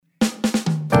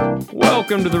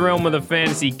Welcome to the realm of the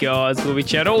fantasy guys, where we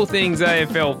chat all things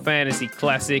AFL Fantasy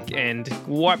Classic and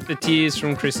wipe the tears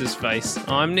from Chris's face.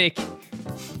 I'm Nick.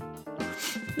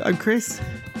 I'm Chris.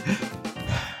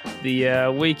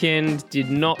 The weekend did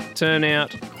not turn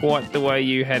out quite the way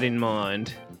you had in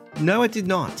mind. No, it did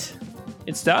not.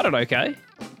 It started okay.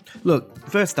 Look,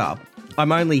 first up,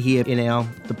 I'm only here in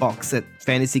the box at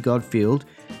Fantasy Godfield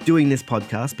doing this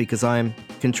podcast because I am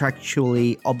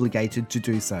contractually obligated to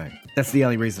do so. That's the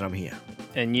only reason I'm here.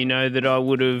 And you know that I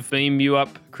would have beamed you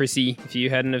up, Chrissy, if you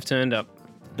hadn't have turned up.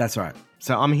 That's right.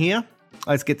 So I'm here.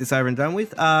 Let's get this over and done with.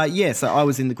 So I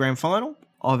was in the grand final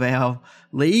of our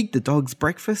league, the Dog's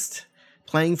Breakfast,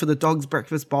 playing for the Dog's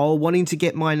Breakfast Bowl, wanting to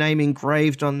get my name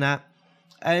engraved on that.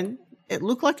 And it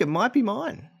looked like it might be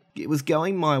mine. It was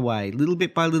going my way, little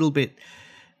bit by little bit.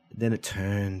 Then it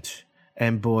turned.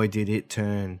 And boy, did it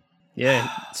turn. Yeah,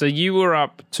 so you were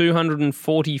up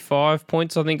 245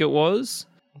 points, I think it was.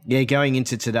 Yeah, going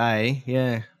into today,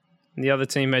 yeah. And the other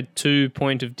team had 2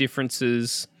 point of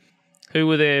differences. Who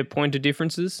were their point of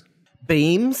differences?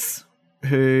 Beams,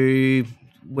 who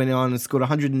went on and scored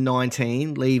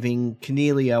 119, leaving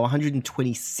Cornelio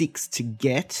 126 to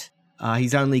get.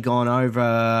 He's only gone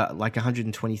over like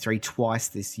 123 twice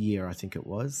this year, I think it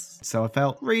was. So I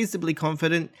felt reasonably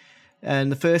confident. And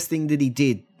the first thing that he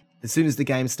did, as soon as the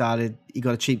game started, he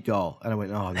got a cheap goal. And I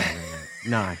went, oh,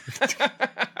 no.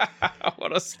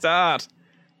 What a start.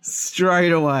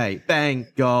 Straight away, bang,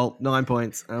 goal, 9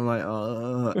 points. And I'm like,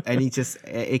 oh. And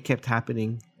it kept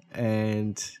happening.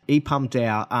 And he pumped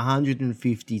out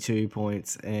 152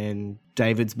 points. And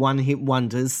David's one-hit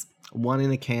wonders, one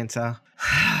in a canter.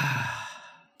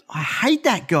 I hate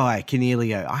that guy,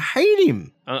 Cornelio. I hate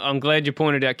him. I'm glad you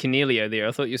pointed out Cornelio there.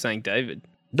 I thought you were saying David.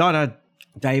 No,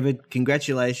 David,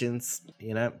 congratulations.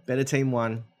 Better team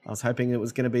won. I was hoping it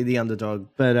was going to be the underdog.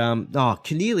 But,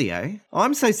 Cornelio,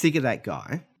 I'm so sick of that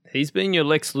guy. He's been your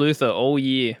Lex Luthor all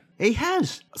year. He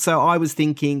has. So I was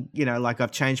thinking,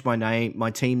 I've changed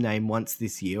my team name once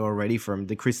this year already from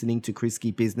the Christening to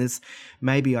Chrisky Business.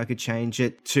 Maybe I could change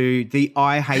it to the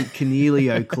I Hate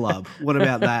Cornelio Club. What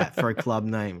about that for a club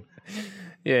name?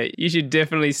 Yeah, you should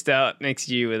definitely start next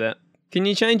year with that. Can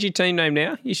you change your team name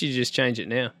now? You should just change it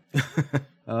now.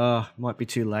 Might be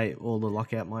too late. All the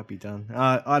lockout might be done.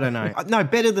 I don't know. No,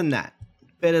 better than that.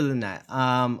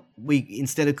 We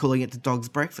instead of calling it the Dog's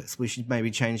Breakfast, we should maybe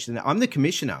change the name. I'm the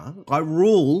commissioner. I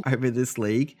rule over this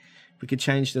league. We could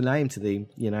change the name to the,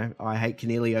 I Hate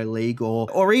Cornelio League,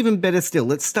 or even better still,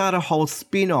 let's start a whole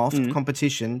spin-off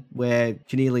competition where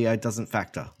Cornelio doesn't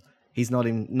factor. He's not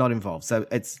involved. So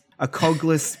it's a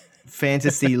cogless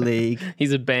fantasy league.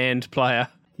 He's a banned player.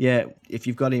 Yeah, if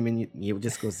you've got him in, you'll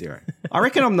just score 0. I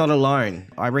reckon I'm not alone.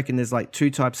 I reckon there's like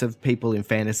 2 types of people in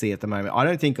fantasy at the moment. I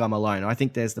don't think I'm alone. I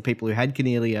think there's the people who had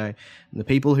Cornelio and the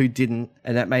people who didn't,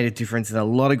 and that made a difference in a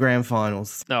lot of grand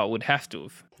finals. No, it would have to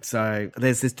have. So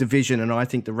there's this division, and I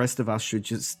think the rest of us should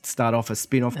just start off a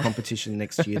spin-off competition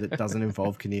next year that doesn't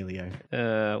involve Cornelio.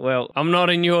 Well, I'm not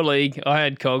in your league. I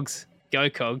had Cogs. Go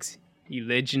Cogs, you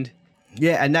legend.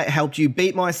 Yeah, and that helped you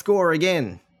beat my score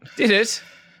again. Did it?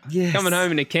 Yes. Coming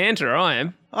home in a canter, I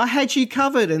am. I had you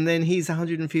covered, and then he's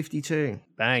 152.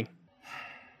 Bang.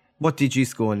 What did you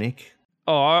score, Nick?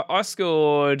 Oh, I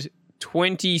scored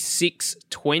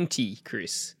 26-20,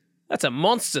 Chris. That's a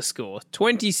monster score.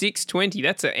 26-20.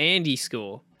 That's an Andy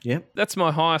score. Yep. That's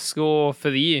my highest score for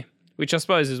the year, which I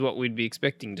suppose is what we'd be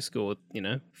expecting to score,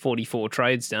 44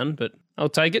 trades done, but I'll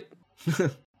take it.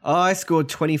 I scored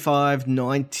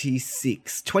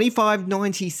 25.96.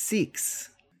 25.96.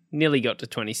 Nearly got to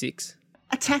 26.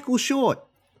 A tackle short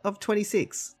of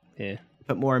 26. Yeah.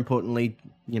 But more importantly,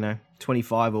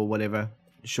 25 or whatever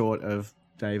short of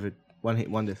David. One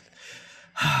hit wonder.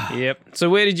 Yep. So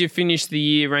where did you finish the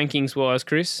year rankings-wise,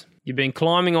 Chris? You've been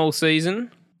climbing all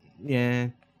season.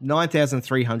 Yeah,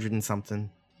 9,300 and something.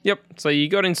 Yep. So you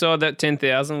got inside that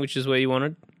 10,000, which is where you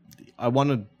wanted. I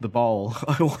wanted the bowl.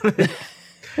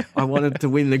 I wanted to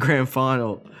win the grand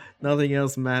final. Nothing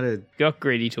else mattered. Got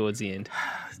greedy towards the end.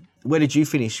 Where did you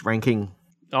finish ranking?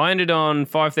 I ended on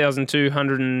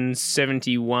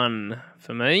 5,271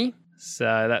 for me.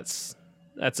 So that's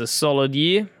a solid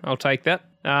year. I'll take that.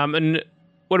 And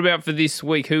what about for this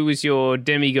week? Who was your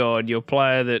demigod, your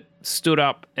player that stood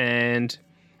up and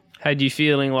had you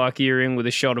feeling like you're in with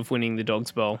a shot of winning the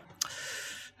Dogs Bowl?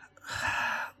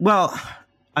 Well,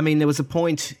 there was a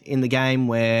point in the game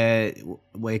where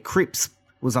Cripps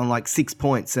was on like 6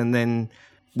 points and then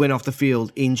went off the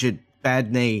field injured,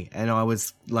 bad knee, and I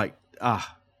was like,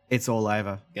 it's all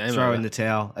over. Throw in the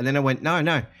towel. And then I went,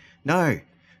 no,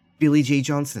 Billy G.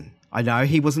 Johnson. I know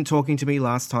he wasn't talking to me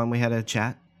last time we had a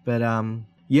chat, but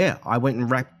I went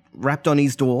and rapped on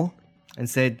his door and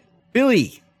said,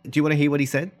 "Billy, do you want to hear what he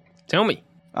said?" Tell me.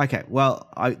 Okay, well,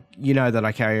 you know that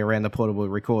I carry around the portable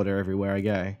recorder everywhere I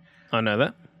go, I know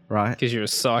that. right? Because you're a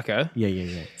psycho.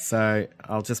 Yeah. So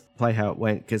I'll just play how it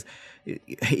went because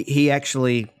he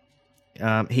actually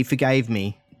he forgave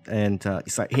me, and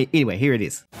anyway, here it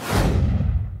is.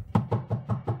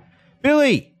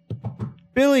 Billy,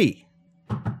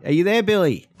 are you there,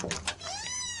 Billy?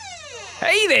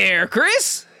 Hey there,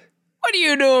 Chris. What are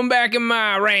you doing back in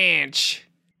my ranch?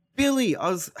 Billy,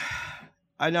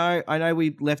 I know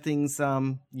we left things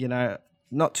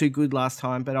not too good last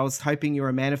time, but I was hoping you're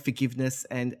a man of forgiveness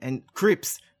and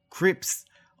Cripps.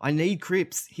 I need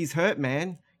Cripps. He's hurt,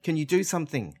 man. Can you do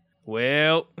something?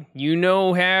 Well, you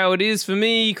know how it is for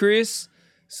me, Chris.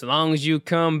 So long as you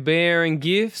come bearing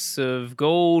gifts of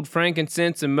gold,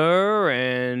 frankincense, and myrrh,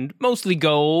 and mostly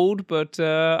gold, but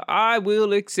I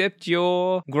will accept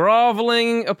your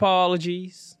groveling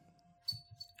apologies.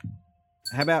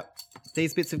 How about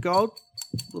these bits of gold?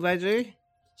 Will they do?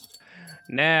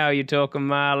 Now you're talking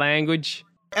my language.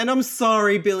 And I'm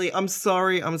sorry, Billy. I'm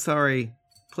sorry.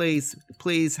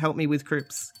 Please help me with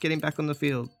Cripps. Get him back on the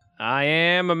field. I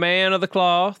am a man of the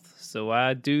cloth, so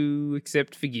I do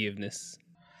accept forgiveness.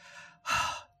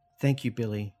 Thank you,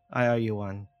 Billy. I owe you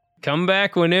one. Come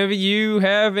back whenever you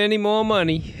have any more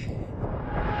money.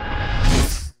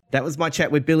 That was my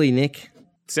chat with Billy, Nick.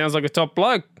 Sounds like a top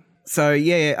bloke. So,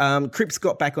 Cripps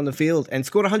got back on the field and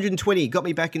scored 120, got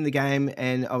me back in the game,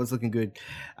 and I was looking good.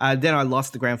 Then I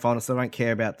lost the grand final, so I don't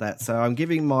care about that. So I'm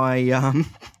giving my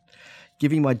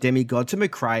demigod to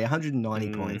McRae,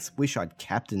 190 points. Wish I'd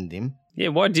captained him. Yeah,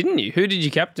 why didn't you? Who did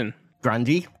you captain?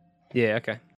 Grundy. Yeah,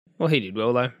 okay. Well, he did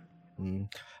well, though.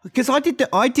 Because I did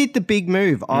the big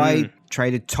move. I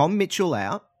traded Tom Mitchell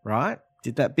out, right?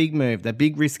 Did that big move, that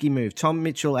big risky move. Tom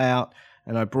Mitchell out,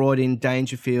 and I brought in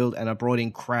Dangerfield, and I brought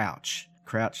in Crouch.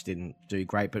 Crouch didn't do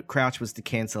great, but Crouch was to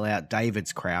cancel out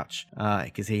David's Crouch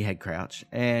because he had Crouch,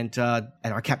 and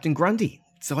I captained Grundy.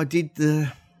 So I did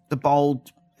the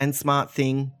bold and smart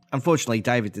thing. Unfortunately,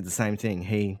 David did the same thing.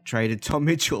 He traded Tom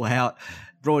Mitchell out,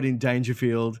 brought in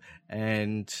Dangerfield,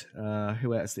 and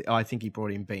who else? I think he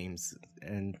brought in Beams,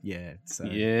 and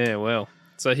Yeah, well.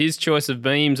 So his choice of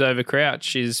Beams over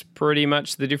Crouch is pretty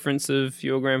much the difference of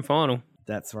your grand final.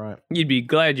 That's right. You'd be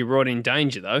glad you brought in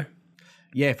Danger, though.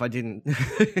 Yeah, if I didn't,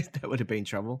 that would have been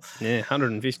trouble. Yeah,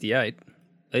 158.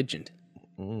 Legend.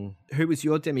 Who was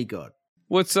your demigod?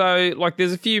 Well, so,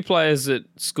 there's a few players that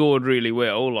scored really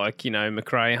well,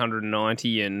 McRae,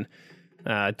 190, and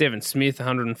Devon Smith,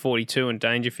 142, and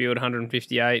Dangerfield,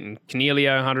 158, and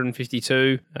Cornelio,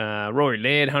 152, Rory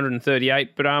Laird,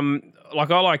 138. But,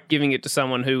 I like giving it to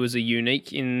someone who was a unique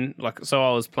so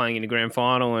I was playing in a grand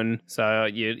final, and so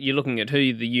you're looking at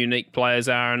who the unique players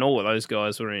are, and all of those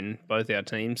guys were in both our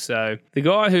teams. So the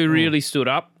guy who really stood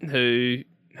up, who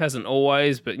hasn't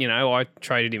always, but, I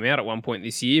traded him out at one point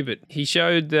this year, but he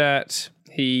showed that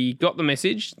he got the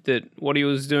message that what he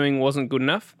was doing wasn't good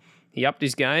enough. He upped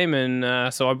his game,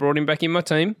 and so I brought him back in my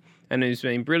team, and he's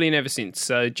been brilliant ever since.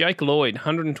 So Jake Lloyd,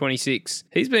 126.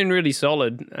 He's been really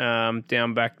solid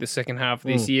down back the second half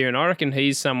of this year, and I reckon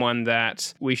he's someone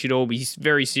that we should all be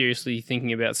very seriously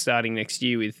thinking about starting next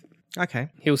year with. Okay.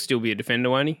 He'll still be a defender,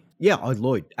 won't he? Yeah,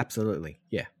 Lloyd, absolutely.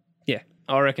 Yeah. Yeah,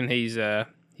 I reckon he's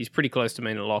pretty close to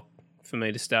being a lock for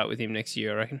me to start with him next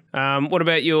year, I reckon. What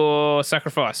about your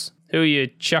sacrifice? Who are you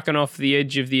chucking off the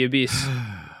edge of the abyss?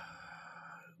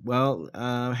 Well,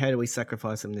 how do we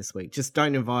sacrifice them this week? Just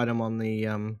don't invite them on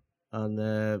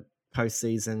the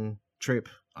postseason trip,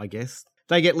 I guess.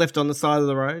 They get left on the side of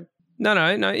the road? No.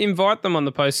 Invite them on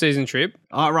the postseason trip.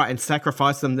 Oh, right, and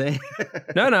sacrifice them there?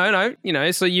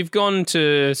 No. So you've gone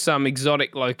to some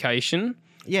exotic location.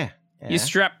 Yeah. You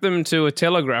strap them to a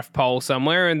telegraph pole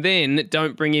somewhere and then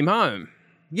don't bring him home.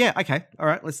 Yeah, okay. All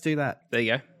right, let's do that. There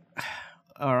you go.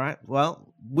 All right.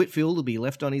 Well, Whitfield will be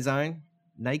left on his own,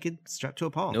 naked, strapped to a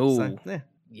pole. Oh, so,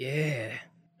 yeah.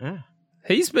 Yeah.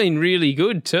 He's been really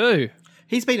good too.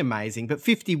 He's been amazing, but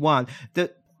 51,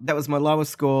 that was my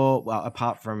lowest score, well,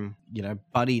 apart from,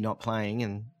 Buddy not playing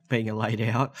and being a laid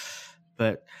out,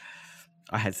 but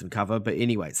I had some cover. But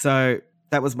anyway, so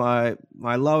that was my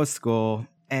lowest score,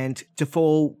 and to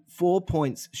fall 4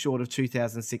 points short of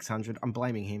 2,600, I'm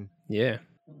blaming him. Yeah.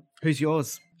 Who's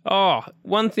yours? Oh,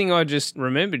 one thing I just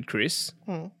remembered, Chris.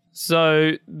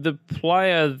 So the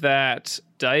player that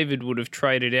David would have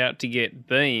traded out to get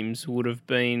Beams would have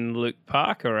been Luke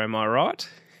Parker, am I right?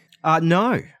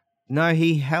 No,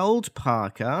 he held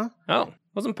Parker. Oh,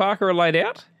 wasn't Parker a laid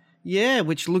out? Yeah,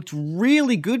 which looked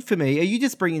really good for me. Are you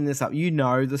just bringing this up? You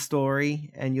know the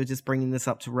story, and you're just bringing this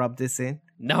up to rub this in?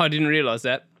 No, I didn't realise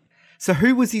that. So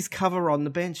who was his cover on the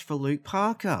bench for Luke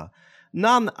Parker?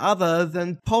 None other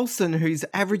than Paulson, who's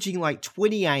averaging like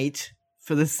 28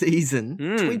 for the season,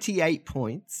 28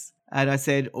 points. And I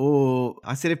said,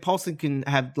 if Paulson can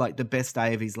have like the best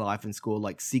day of his life and score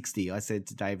like 60, I said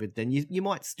to David, then you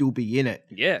might still be in it.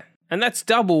 Yeah. And that's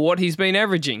double what he's been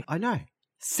averaging. I know.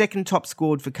 Second top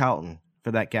scored for Carlton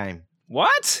for that game.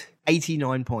 What?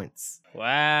 89 points.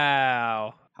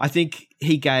 Wow. I think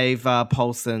he gave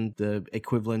Paulson the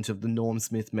equivalent of the Norm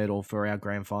Smith medal for our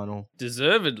grand final.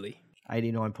 Deservedly.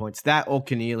 89 points. That or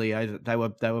Cornelio, they were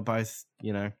both,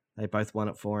 they both won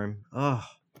it for him. Oh.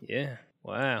 Yeah.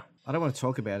 Wow. I don't want to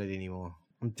talk about it anymore.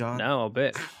 I'm done. No, I'll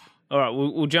bet. All right,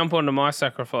 we'll jump on to my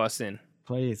sacrifice then.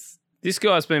 Please. This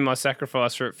guy's been my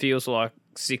sacrifice for it feels like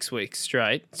 6 weeks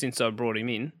straight since I brought him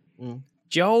in.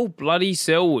 Joel bloody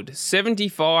Selwood,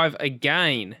 75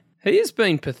 again. He has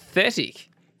been pathetic.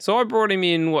 So I brought him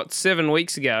in, 7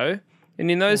 weeks ago,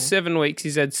 and in those 7 weeks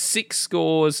he's had 6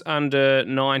 scores under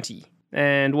 90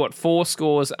 and 4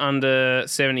 scores under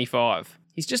 75.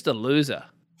 He's just a loser.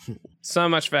 So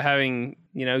much for having,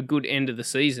 good end of the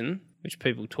season, which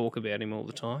people talk about him all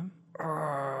the time.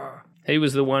 He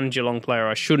was the one Geelong player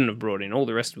I shouldn't have brought in. All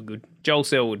the rest were good. Joel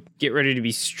Selwood, get ready to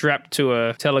be strapped to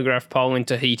a telegraph pole in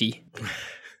Tahiti.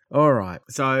 All right.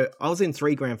 So I was in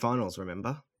 3 grand finals,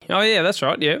 remember? Oh, yeah, that's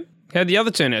right, yeah. How'd the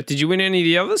other turn out? Did you win any of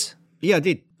the others? Yeah, I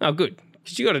did. Oh, good.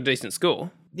 Because you got a decent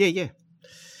score. Yeah.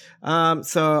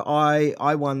 So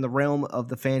I won the Realm of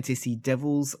the Fantasy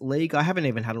Devils League. I haven't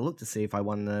even had a look to see if I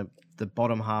won the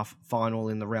bottom half final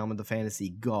in the Realm of the Fantasy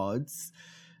Gods.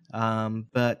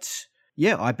 But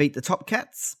yeah, I beat the Top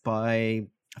Cats by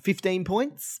 15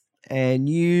 points. And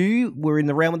you were in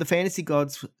the Realm of the Fantasy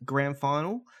Gods grand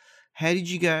final. How did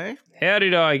you go? How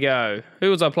did I go? Who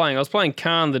was I playing? I was playing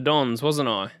Khan the Dons, wasn't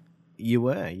I? You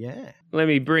were, yeah. Let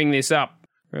me bring this up.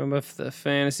 Realm of the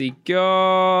Fantasy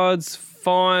Gods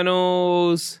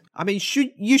finals. I mean,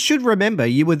 you should remember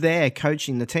you were there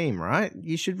coaching the team, right?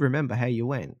 You should remember how you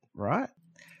went, right?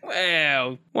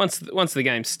 Well, once the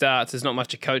game starts, there's not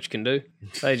much a coach can do.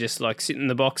 They just sit in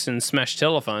the box and smash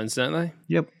telephones, don't they?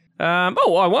 Yep. I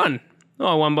won.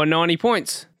 I won by 90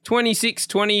 points.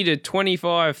 26-20 to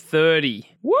 25-30.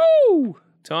 Woo!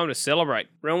 Time to celebrate.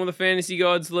 Realm of the Fantasy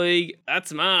Gods League,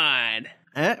 that's mine.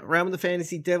 Realm of the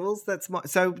Fantasy Devils, that's my...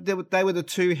 So they were the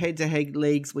 2 head-to-head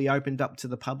leagues we opened up to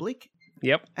the public.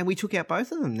 Yep. And we took out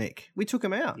both of them, Nick. We took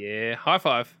them out. Yeah, high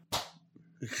five.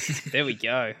 There we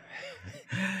go.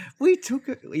 We took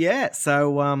it. Yeah,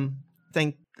 so I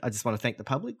just want to thank the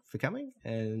public for coming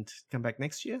and come back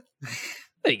next year.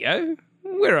 There you go.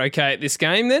 We're okay at this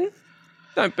game then.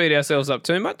 Don't beat ourselves up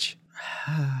too much.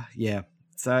 Yeah.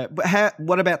 So, but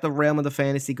what about the Realm of the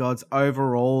Fantasy Gods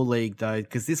overall league, though?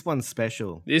 Because this one's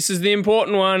special. This is the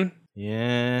important one.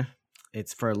 Yeah.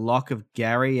 It's for a lock of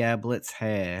Gary Ablett's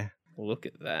hair. Look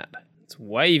at that. It's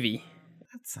wavy.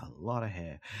 That's a lot of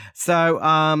hair. So,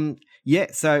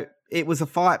 so it was a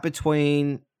fight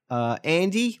between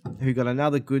Andy, who got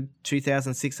another good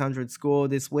 2,600 score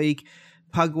this week,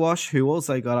 Pugwash, who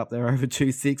also got up there over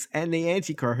 2.6, and the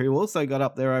Anti-Crow, who also got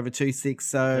up there over 2.6.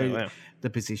 So the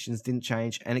positions didn't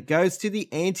change. And it goes to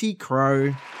the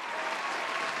Anti-Crow.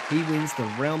 He wins the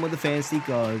Realm of the Fantasy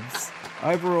Gods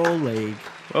overall league.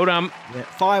 Well done. Yeah,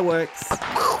 fireworks.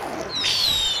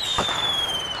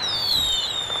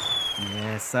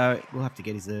 Yeah, so we'll have to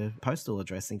get his postal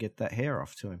address and get that hair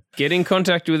off to him. Get in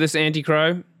contact with us,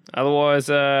 Anti-Crow. Otherwise,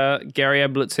 Gary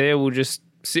Ablett's hair will just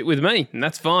sit with me, and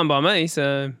that's fine by me.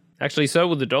 So actually, so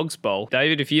will the Dog's Bowl.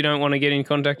 David, if you don't want to get in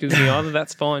contact with me either,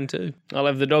 that's fine too. I'll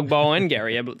have the Dog Bowl and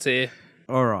Gary Ablett's hair.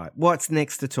 All right. What's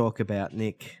next to talk about,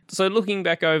 Nick? So looking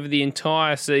back over the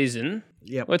entire season,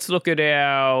 let's look at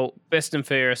our Best and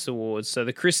Fairest awards. So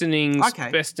the christenings,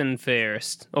 Best and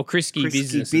Fairest, or Krisky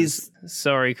Businesses.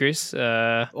 Sorry, Chris.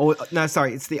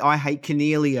 It's the I Hate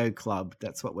Cornelio Club.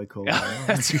 That's what we're calling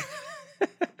it.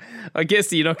 I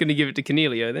guess you're not going to give it to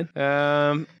Cornelio then.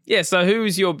 So who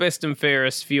is your Best and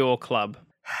Fairest for your club?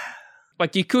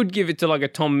 You could give it to a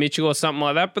Tom Mitchell or something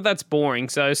like that, but that's boring.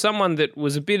 So someone that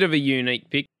was a bit of a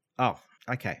unique pick. Oh,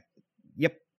 okay.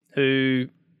 Yep. Who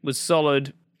was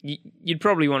solid. You'd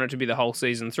probably want it to be the whole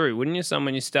season through, wouldn't you?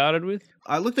 Someone you started with?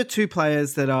 I looked at 2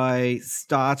 players that I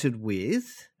started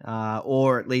with,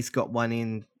 or at least got one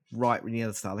in right near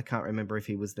the start. I can't remember if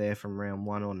he was there from round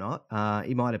 1 or not.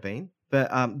 He might have been.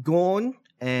 But Gawn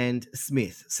and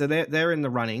Smith. So they're in the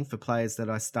running for players that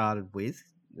I started with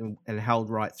and held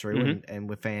right through and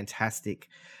were fantastic.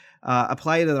 A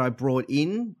player that I brought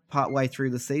in partway through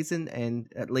the season and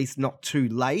at least not too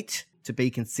late to be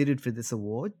considered for this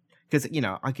award, because,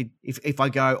 I could, if I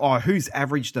go, oh, who's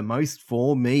averaged the most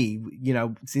for me,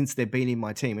 since they've been in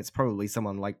my team, it's probably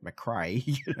someone like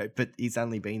McRae, but he's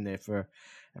only been there for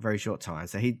a very short time.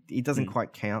 So he doesn't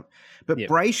quite count. But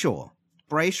Brayshaw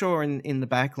in the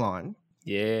back line.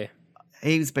 Yeah.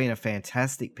 He's been a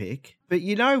fantastic pick. But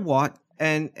you know what?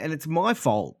 And it's my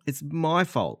fault. It's my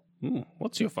fault.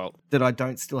 What's your fault? That I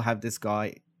don't still have this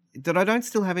guy. That I don't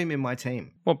still have him in my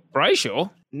team. What, Brayshaw?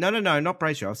 No, not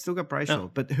Brayshaw. I've still got Brayshaw,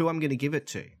 but who I'm going to give it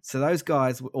to. So those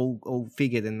guys all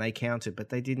figured and they counted, but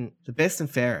they didn't. The best and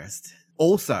fairest,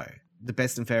 also the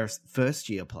best and fairest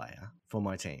first-year player for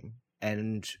my team.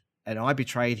 And I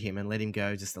betrayed him and let him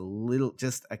go just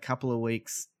a couple of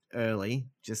weeks early.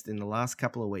 Just in the last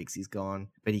couple of weeks, he's gone.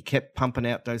 But he kept pumping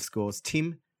out those scores.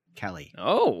 Tim Kelly.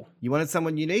 Oh. You wanted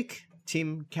someone unique?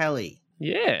 Tim Kelly.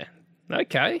 Yeah.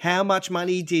 Okay. How much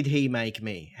money did he make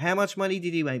me? How much money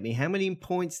did he make me? How many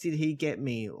points did he get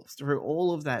me through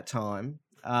all of that time?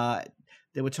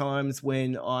 There were times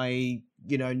when I,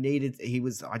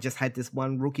 I just had this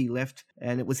one rookie left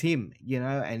and it was him,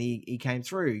 and he came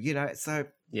through, so.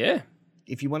 Yeah.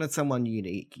 If you wanted someone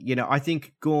unique, I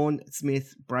think Gawn,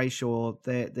 Smith, Brayshaw,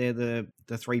 they're the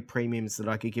three premiums that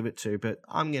I could give it to, but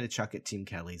I'm going to chuck it Tim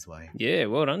Kelly's way. Yeah,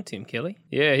 well done, Tim Kelly.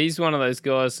 Yeah, he's one of those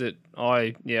guys that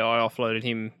I offloaded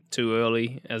him too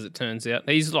early, as it turns out.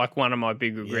 He's like one of my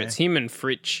big regrets. Yeah. Him and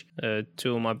Fritsch are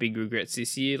two of my big regrets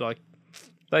this year. Like,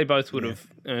 they both would have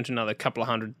earned another couple of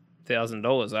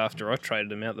 $100,000 after I traded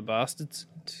them out, the bastards.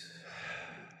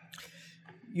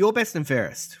 Your best and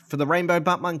fairest for the Rainbow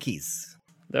Butt Monkeys.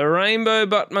 The Rainbow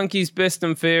Butt Monkeys best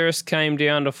and fairest came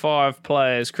down to 5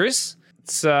 players, Chris.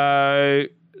 So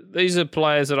these are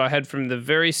players that I had from the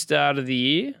very start of the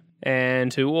year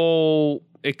and who all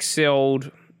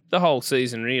excelled the whole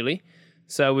season, really.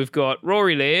 So we've got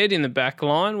Rory Laird in the back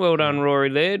line. Well done, Rory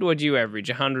Laird. What'd you average?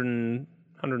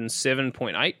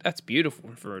 107.8. That's beautiful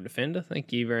for a defender.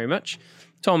 Thank you very much.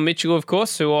 Tom Mitchell, of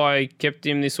course, who I kept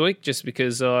him this week just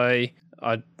because I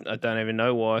don't even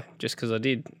know why, just because I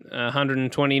did.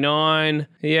 129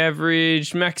 he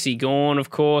averaged. Maxi Gawn, of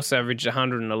course, averaged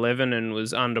 111 and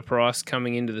was underpriced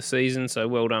coming into the season, so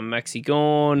well done, Maxi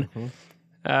Gawn.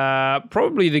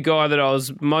 Probably the guy that I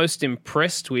was most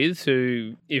impressed with,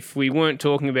 who, if we weren't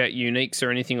talking about uniques or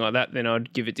anything like that, then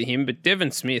I'd give it to him, but Devon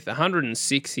Smith,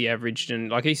 106 he averaged,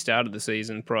 and he started the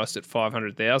season priced at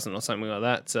 500,000 or something like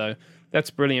that, so that's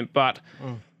brilliant, but...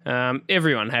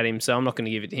 everyone had him, so I'm not going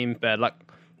to give it to him. Bad luck.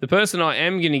 The person I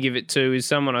am going to give it to is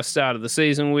someone I started the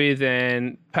season with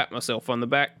and pat myself on the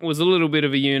back. Was a little bit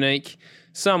of a unique.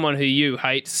 Someone who you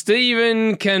hate.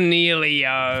 Stephen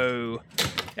Coniglio.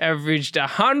 Averaged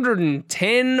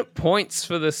 110 points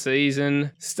for the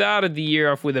season. Started the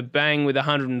year off with a bang with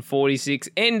 146.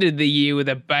 Ended the year with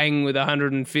a bang with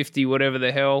 150, whatever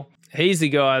the hell. He's the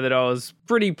guy that I was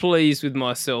pretty pleased with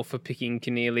myself for picking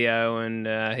Coniglio, and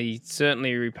he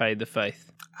certainly repaid the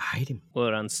faith. I hate him.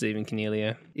 Well done, Stephen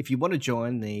Coniglio. If you want to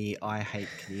join the I Hate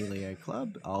Coniglio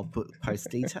club, I'll post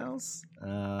details.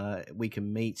 We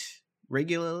can meet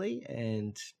regularly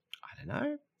and, I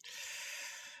don't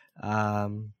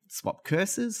know, swap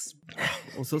curses,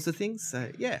 all sorts of things.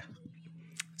 So, yeah.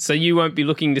 So you won't be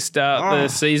looking to start the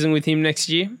season with him next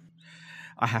year?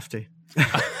 I have to.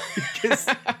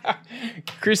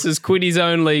 Chris has quit his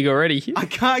own league already. I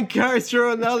can't go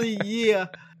through another year.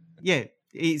 Yeah,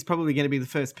 he's probably going to be the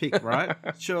first pick, right?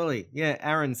 Surely. Yeah,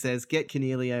 Aaron says, get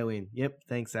Coniglio in. Yep,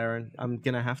 thanks, Aaron. I'm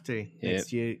going to have to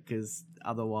next year because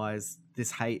otherwise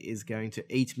this hate is going to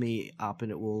eat me up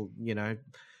and it will,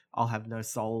 I'll have no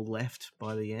soul left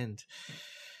by the end.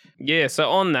 Yeah, so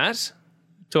on that,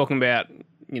 talking about,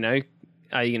 are you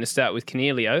going to start with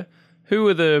Coniglio? Who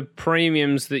are the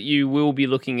premiums that you will be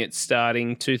looking at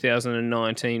starting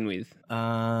 2019 with?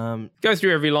 Go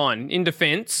through every line. In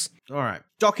defence. All right.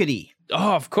 Doherty.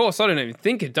 Oh, of course. I didn't even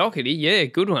think of Doherty. Yeah,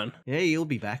 good one. Yeah, he'll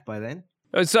be back by then.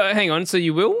 So hang on. So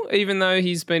you will, even though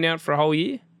he's been out for a whole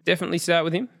year? Definitely start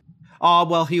with him? Oh,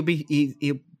 well, he'll be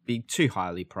too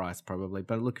highly priced probably,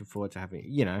 but looking forward to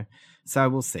having, so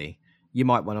we'll see. You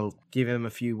might want to give him a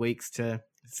few weeks to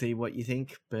see what you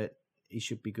think, but... he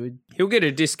should be good. He'll get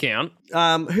a discount.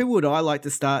 Who would I like to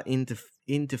start in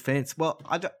defence? Well,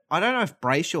 I don't know if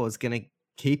Brayshaw is going to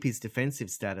keep his defensive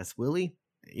status, will he?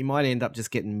 He might end up just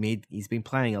getting mid. He's been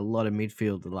playing a lot of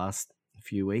midfield the last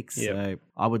few weeks. Yep. So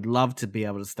I would love to be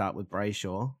able to start with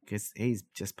Brayshaw because he's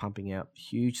just pumping out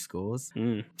huge scores.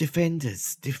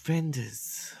 Defenders.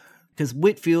 Because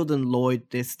Whitfield and Lloyd,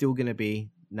 they're still going to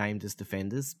be named as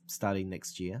defenders starting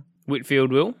next year.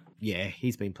 Whitfield will? Yeah,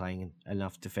 he's been playing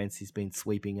enough defence. He's been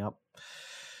sweeping up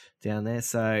down there.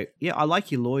 So, yeah, I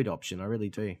like your Lloyd option. I really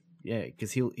do. Yeah,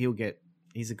 because he'll get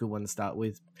He's a good one to start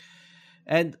with.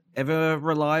 And ever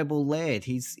reliable Laird.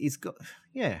 He's got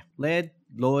Laird,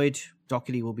 Lloyd,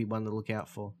 Doherty will be one to look out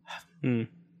for.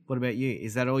 What about you?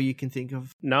 Is that all you can think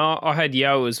of? No, I had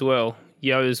Yo as well.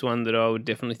 Yo is one that I would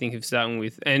definitely think of starting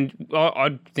with. And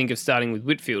I'd think of starting with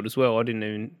Whitfield as well. I didn't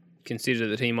even consider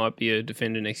that he might be a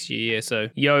defender next year. Yeah, so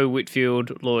Yo,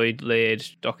 Whitfield, Lloyd, Laird,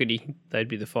 Doherty, they'd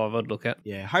be the 5 I'd look at.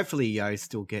 Yeah, hopefully Yo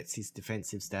still gets his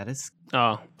defensive status.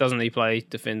 Oh, doesn't he play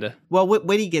defender? Well,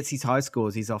 when he gets his high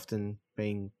scores, he's often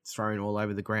being thrown all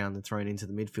over the ground and thrown into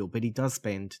the midfield. But he does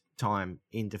spend time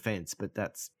in defence, but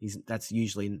that's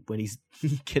usually when he's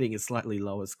getting a slightly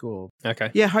lower score.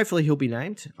 Okay. Yeah, hopefully he'll be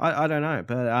named. I don't know.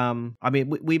 But, I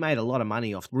mean, we made a lot of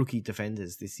money off rookie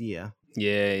defenders this year.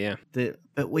 Yeah.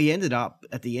 But we ended up,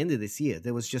 at the end of this year,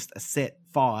 there was just a set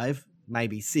 5,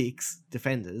 maybe 6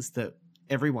 defenders that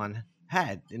everyone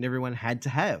had and everyone had to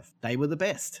have. They were the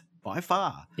best. By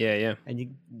far. Yeah. And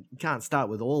you can't start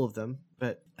with all of them,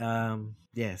 but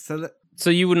yeah. So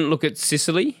you wouldn't look at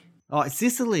Sicily? Oh,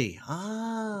 Sicily.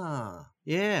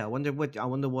 Yeah. I wonder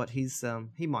what his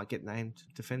he might get named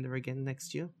defender again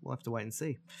next year. We'll have to wait and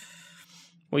see.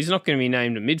 Well, he's not going to be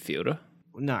named a midfielder.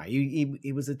 No,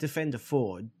 he was a defender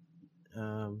forward.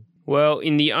 Well,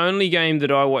 in the only game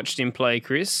that I watched him play,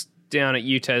 Chris, down at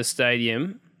Utah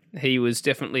Stadium, he was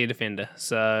definitely a defender.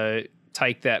 So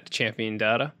take that, champion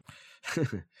data.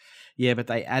 Yeah, but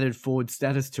they added forward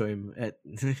status to him at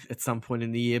some point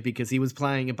in the year because he was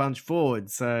playing a bunch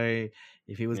forward. So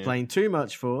if he was playing too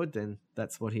much forward, then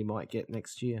that's what he might get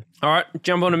next year. All right,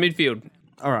 jump on a midfield.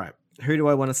 All right, who do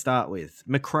I want to start with?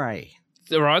 McRae.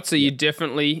 All right, so you're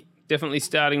definitely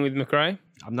starting with McRae?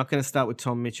 I'm not going to start with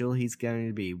Tom Mitchell. He's going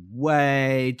to be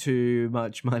way too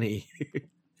much money.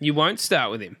 You won't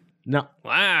start with him? No.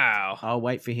 Wow. I'll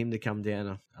wait for him to come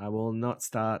down. I will not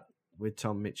start with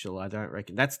Tom Mitchell. I don't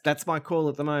reckon. That's my call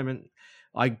at the moment.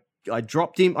 I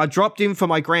dropped him for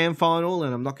my grand final,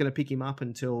 and I'm not going to pick him up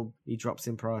until he drops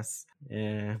in price.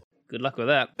 Yeah. Good luck with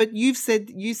that. But you said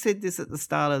this at the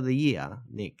start of the year,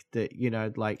 Nick, that,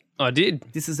 like... I did.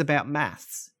 This is about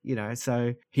maths,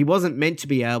 so he wasn't meant to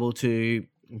be able to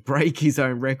break his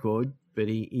own record, but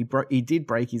he did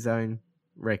break his own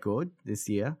record this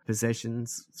year,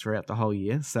 possessions throughout the whole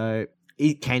year. So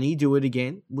can he do it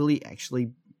again? Will he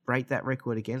actually break that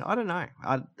record again? I don't know.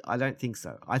 I don't think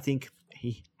so. I think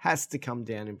he has to come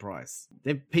down in price.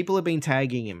 People have been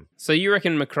tagging him. So you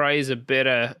reckon McRae is a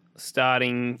better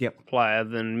starting player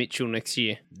than Mitchell next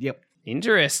year? Yep.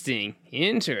 Interesting.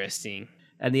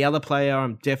 And the other player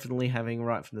I'm definitely having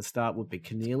right from the start would be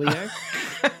Cornelio.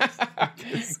 I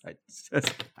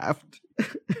just have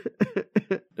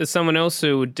to. There's someone else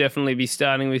who would definitely be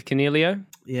starting with Cornelio.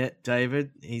 Yeah,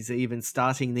 David. He's even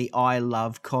starting the I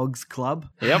Love Cogs Club.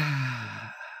 Yep.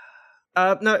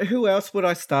 No, who else would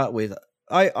I start with?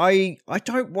 I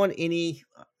don't want any,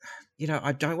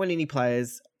 I don't want any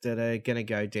players that are going to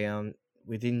go down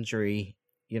with injury.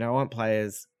 I want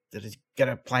players that are going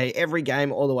to play every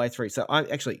game all the way through. So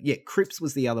Cripps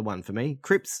was the other one for me.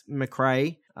 Cripps,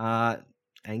 McRae, and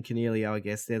Cornelio, I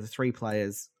guess. They're the 3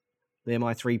 players. They're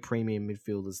my 3 premium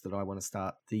midfielders that I want to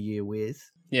start the year with.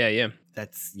 Yeah.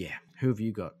 Who have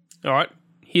you got? All right.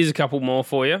 Here's a couple more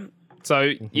for you.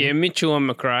 So, Mitchell and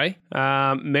McRae.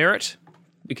 Merritt,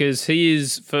 because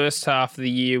his first half of the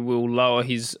year will lower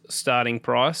his starting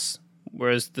price,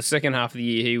 whereas the second half of the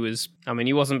year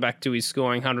he wasn't back to his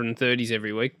scoring 130s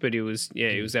every week, but he was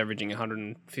averaging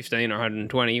 115 or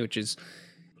 120, which is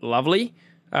lovely.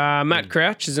 Matt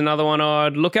Crouch is another one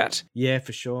I'd look at. Yeah,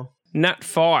 for sure. Nat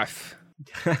Fife.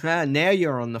 Now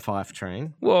you're on the Fife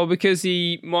train. Well, because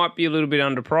he might be a little bit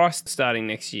underpriced starting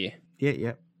next year.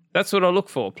 Yeah. That's what I look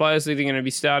for. Players that are going to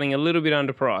be starting a little bit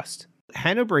underpriced.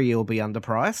 Hanbury will be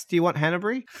underpriced. Do you want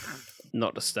Hanbury?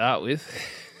 Not to start with.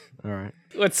 All right.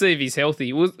 Let's see if he's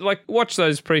healthy. Watch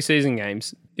those preseason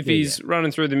games. If he's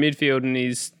running through the midfield and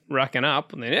he's racking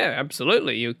up, then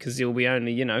absolutely, because he'll be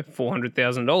only,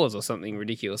 $400,000 or something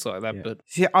ridiculous like that. Yeah. But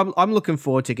I'm looking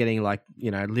forward to getting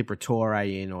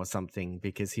Liberatore in or something,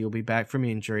 because he'll be back from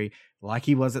injury like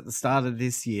he was at the start of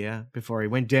this year before he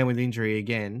went down with injury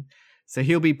again. So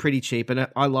he'll be pretty cheap, and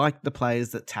I like the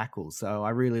players that tackle. So I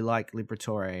really like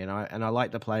Liberatore, and I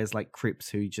like the players like Cripps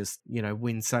who just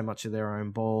win so much of their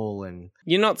own ball. And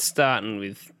you're not starting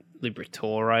with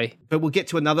Liberatore, but we'll get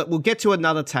to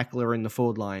another tackler in the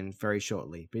forward line very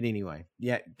shortly. But anyway,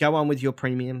 go on with your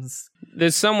premiums.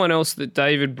 There's someone else that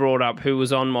David brought up who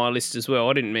was on my list as well.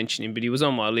 I didn't mention him, but he was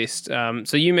on my list.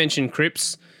 So you mentioned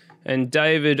Cripps. And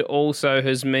David also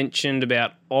has mentioned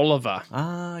about Oliver.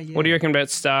 Yeah. What do you reckon about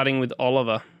starting with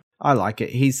Oliver? I like it.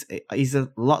 He's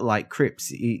a lot like Cripps.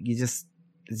 You just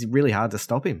it's really hard to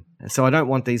stop him. So I don't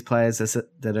want these players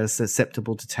that are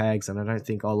susceptible to tags, and I don't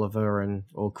think Oliver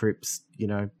or Cripps,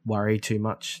 worry too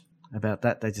much about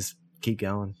that. They just keep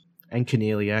going. And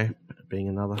Cornelio being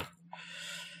another.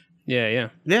 Yeah.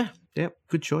 Yeah,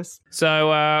 good choice. So,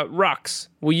 Rucks,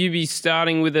 will you be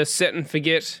starting with a set and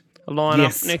forget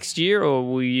lineup next year, or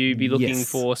will you be looking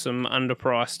for some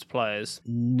underpriced players?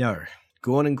 No.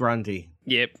 Gawn and Grundy.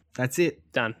 Yep. That's it.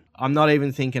 Done. I'm not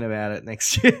even thinking about it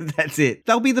next year. That's it.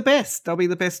 They'll be the best. They'll be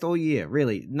the best all year,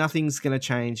 really. Nothing's going to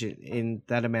change in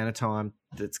that amount of time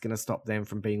that's going to stop them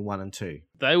from being 1 and 2.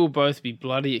 They will both be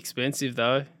bloody expensive,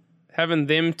 though. Having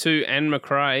them two and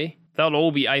McRae, they'll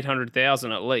all be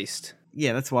 800,000 at least.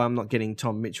 Yeah, that's why I'm not getting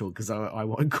Tom Mitchell, because I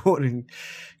want Gordon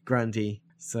Grundy,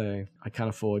 so I can't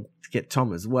afford to get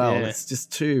Tom as well. Yeah. It's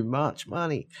just too much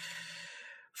money.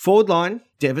 Forward line,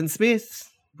 Devon Smith.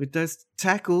 With those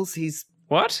tackles, he's...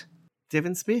 What?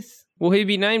 Devon Smith. Will he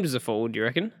be named as a forward, do you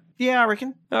reckon? Yeah, I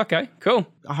reckon. Okay, cool.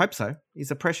 I hope so.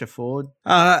 He's a pressure forward.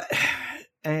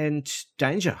 And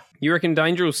Danger. You reckon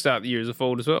Danger will start the year as a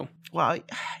forward as well? Well,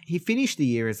 he finished the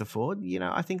year as a forward.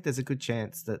 I think there's a good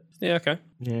chance that... Yeah, okay.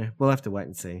 Yeah, we'll have to wait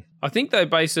and see. I think they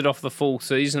base it off the full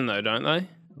season, though, don't they?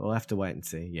 We'll have to wait and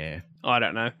see, yeah. I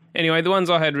don't know. Anyway, the ones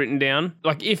I had written down,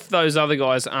 like if those other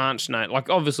guys aren't named, like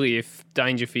obviously if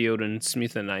Dangerfield and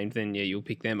Smith are named, then yeah, you'll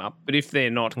pick them up. But if they're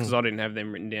not, because I didn't have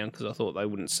them written down because I thought they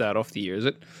wouldn't start off the year, is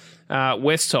it?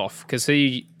 Westhoff, because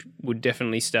he would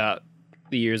definitely start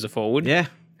the year as a forward. Yeah.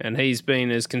 And he's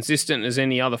been as consistent as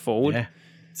any other forward. Yeah,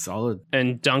 solid.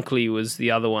 And Dunkley was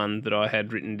the other one that I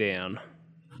had written down.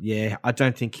 Yeah, I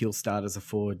don't think he'll start as a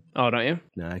forward. Oh, don't you?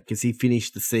 No, because he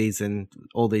finished the season,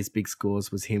 all these big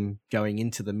scores was him going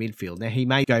into the midfield. Now, he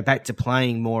may go back to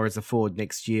playing more as a forward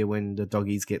next year when the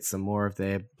Doggies get some more of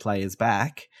their players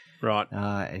back. Right.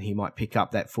 And he might pick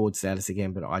up that forward status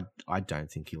again, but I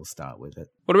don't think he'll start with it.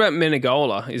 What about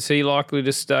Menegola? Is he likely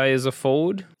to stay as a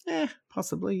forward? Yeah,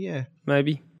 possibly, yeah.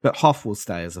 Maybe. But Hoff will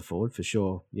stay as a forward for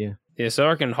sure, yeah. Yeah, so I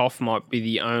reckon Hoff might be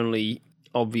the only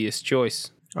obvious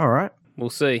choice. All right. We'll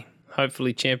see.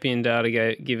 Hopefully Champion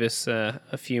Data give us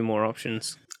a few more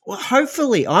options. Well,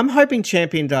 hopefully. I'm hoping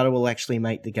Champion Data will actually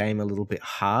make the game a little bit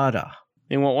harder.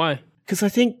 In what way? Because I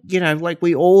think, like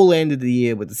we all ended the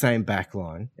year with the same back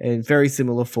line and very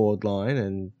similar forward line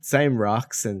and same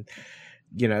rucks and,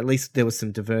 at least there was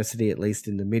some diversity at least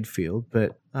in the midfield.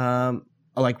 But,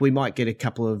 like we might get a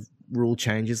couple of rule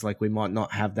changes, like we might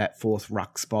not have that fourth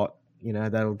ruck spot,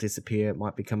 that'll disappear. It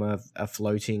might become a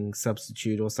floating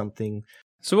substitute or something.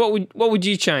 So what would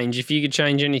you change if you could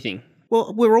change anything?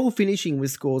 Well, we're all finishing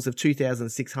with scores of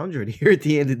 2,600 here at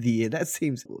the end of the year. That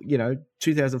seems,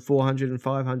 2,400 and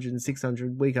 500 and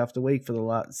 600 week after week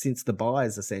since the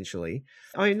buys, essentially.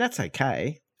 I mean, that's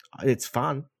okay. It's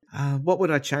fun. What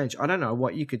would I change? I don't know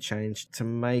what you could change to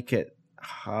make it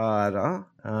harder.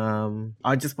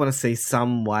 I just want to see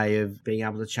some way of being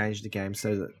able to change the game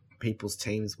so that people's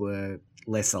teams were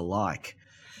less alike.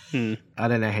 I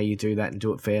don't know how you do that and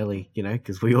do it fairly,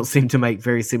 because we all seem to make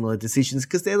very similar decisions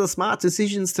because they're the smart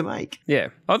decisions to make. Yeah.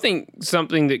 I think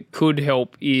something that could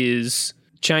help is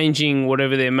changing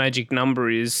whatever their magic number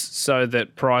is so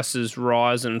that prices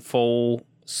rise and fall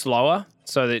slower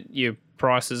so that your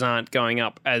prices aren't going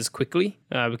up as quickly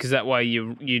because that way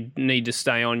you need to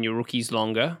stay on your rookies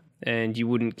longer and you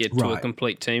wouldn't get to a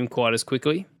complete team quite as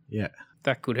quickly. Yeah.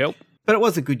 That could help. But it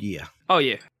was a good year. Oh,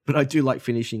 yeah. But I do like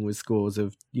finishing with scores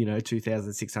of,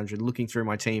 2,600, looking through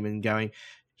my team and going,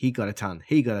 he got a ton,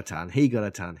 he got a ton, he got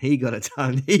a ton, he got a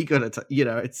ton, he got a ton.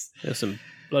 It's... There's some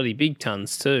bloody big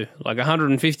tons too. Like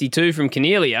 152 from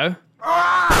Cornelio.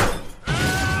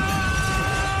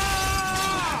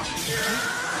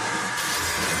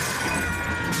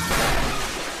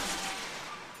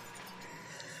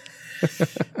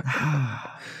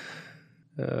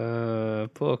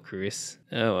 Poor Chris.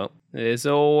 Oh well. There's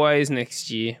always next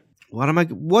year.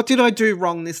 What did I do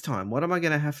wrong this time? What am I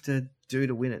going to have to do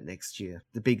to win it next year?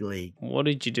 The big league. What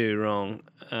did you do wrong?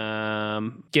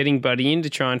 Getting Buddy in to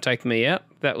try and take me out.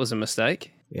 That was a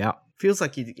mistake. Yeah. Feels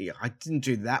like I didn't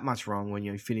do that much wrong when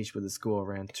you finished with a score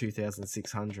around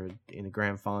 2,600 in a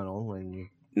grand final.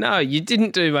 No, you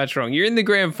didn't do much wrong. You're in the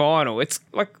grand final. It's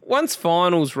like once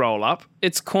finals roll up,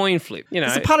 it's coin flip.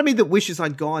 There's a part of me that wishes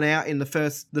I'd gone out in the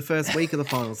first week of the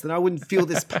finals. Then I wouldn't feel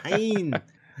this pain.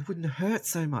 It wouldn't hurt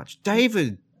so much.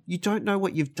 David, you don't know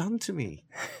what you've done to me.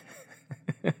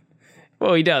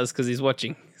 Well, he does because he's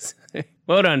watching.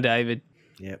 Well done, David.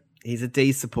 Yep. He's a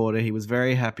D supporter. He was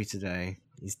very happy today.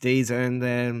 His D's earned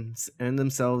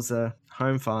themselves a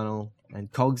home final,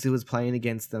 and Cogs, who was playing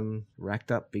against them,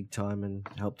 racked up big time and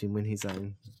helped him win his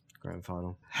own grand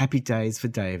final. Happy days for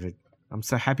David. I'm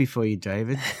so happy for you,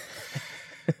 David.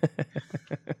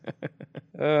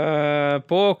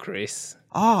 Poor Chris.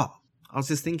 Oh, I was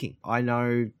just thinking. I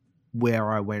know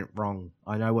where I went wrong.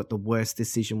 I know what the worst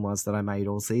decision was that I made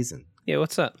all season. Yeah,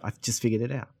 what's that? I've just figured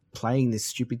it out. Playing this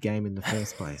stupid game in the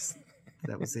first place.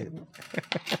 That was it.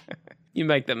 You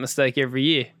make that mistake every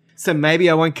year. So maybe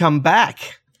I won't come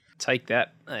back. Take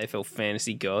that, AFL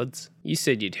Fantasy Gods. You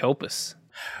said you'd help us.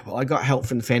 Well, I got help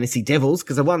from the Fantasy Devils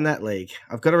because I won that league.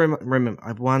 I've got to remember,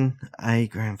 I won a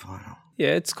grand final. Yeah,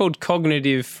 it's called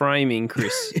cognitive framing,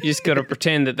 Chris. You just got to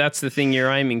pretend that that's the thing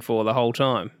you're aiming for the whole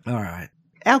time. All right.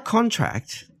 Our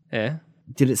contract, Yeah.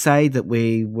 did it say that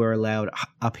we were allowed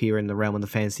up here in the realm of the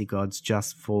Fantasy Gods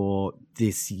just for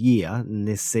this year and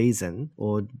this season?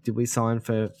 Or did we sign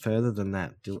for further than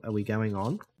that? Are we going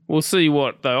on? We'll see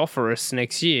what they offer us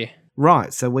next year.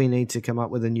 Right, so we need to come up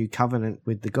with a new covenant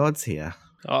with the gods here.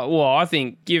 Well, I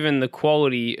think given the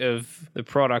quality of the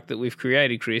product that we've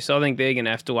created, Chris, I think they're going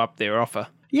to have to up their offer.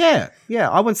 Yeah,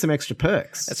 I want some extra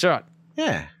perks. That's right.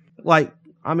 Yeah. Like,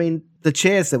 I mean, the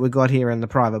chairs that we got here in the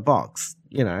private box,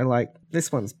 you know, like,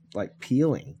 this one's, like,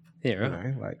 peeling. Yeah, You right.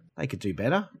 know, like, they could do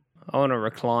better. I want a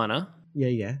recliner.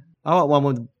 Yeah. I want one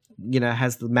with, you know,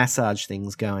 has the massage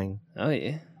things going. Oh,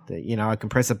 yeah. That, you know, I can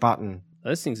press a button.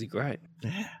 Those things are great.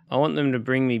 Yeah. I want them to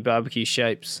bring me barbecue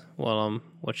shapes while I'm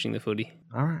watching the footy.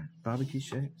 All right, barbecue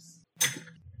shapes.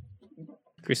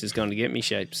 Chris has gone to get me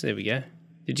shapes. There we go.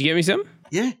 Did you get me some?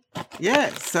 Yeah.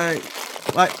 So,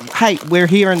 like, hey, we're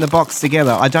here in the box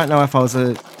together. I don't know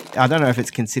if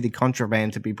it's considered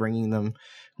contraband to be bringing them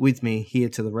with me here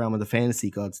to the realm of the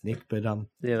Fantasy Gods, Nick. But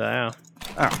There they are.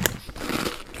 all right.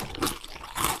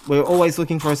 We're always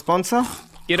looking for a sponsor.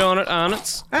 Get on it,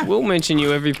 Arnott's. We'll mention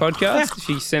you every podcast if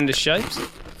you send us shapes.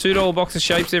 $2 box of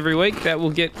shapes every week. That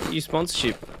will get you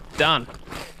sponsorship. Done.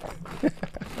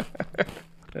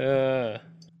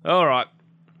 All right.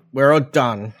 We're all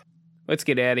done. Let's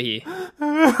get out of here.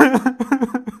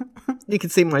 You can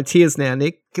see my tears now,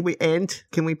 Nick. Can we end?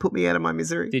 Can we put me out of my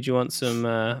misery? Did you want some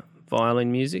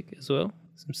violin music as well?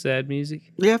 Some sad music?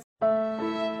 Yeah.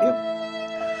 Yep.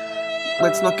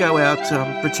 Let's not go out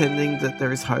pretending that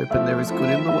there is hope and there is good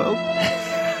in the world.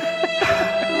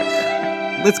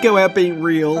 Let's go out being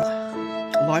real.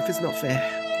 Life is not fair.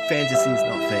 Fantasy is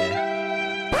not fair.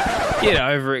 Get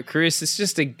over it, Chris. It's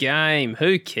just a game.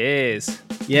 Who cares?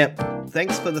 Yep.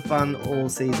 Thanks for the fun all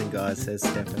season, guys, says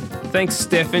Stefan. Thanks,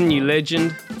 Stefan, you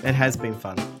legend. It has been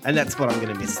fun. And that's what I'm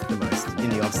going to miss the most in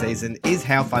the off-season, is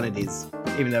how fun it is,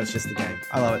 even though it's just a game.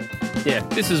 I love it. Yeah,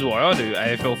 this is why I do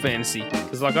AFL Fantasy.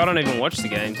 Because, I don't even watch the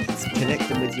games. It's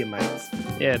connecting with your mates.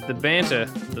 Yeah, the banter,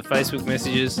 the Facebook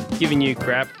messages, giving you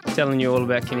crap, telling you all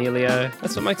about Cornelio.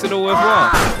 That's what makes it all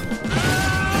worthwhile.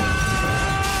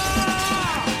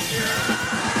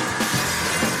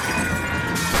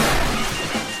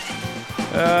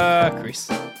 Chris.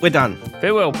 We're done.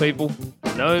 Farewell, people.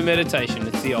 No meditation.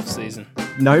 It's the off-season.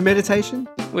 No meditation?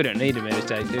 We don't need to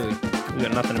meditate, do we? We've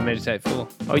got nothing to meditate for.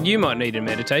 Oh, you might need to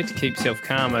meditate to keep yourself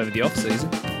calm over the off-season.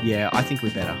 Yeah, I think we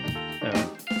better.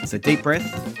 Oh. So deep breath.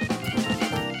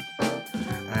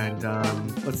 And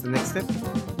what's the next step?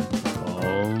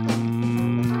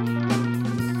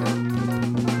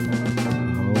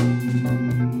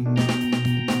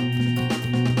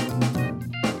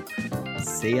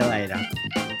 See you later.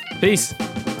 Peace.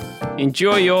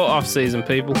 Enjoy your off-season,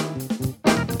 people.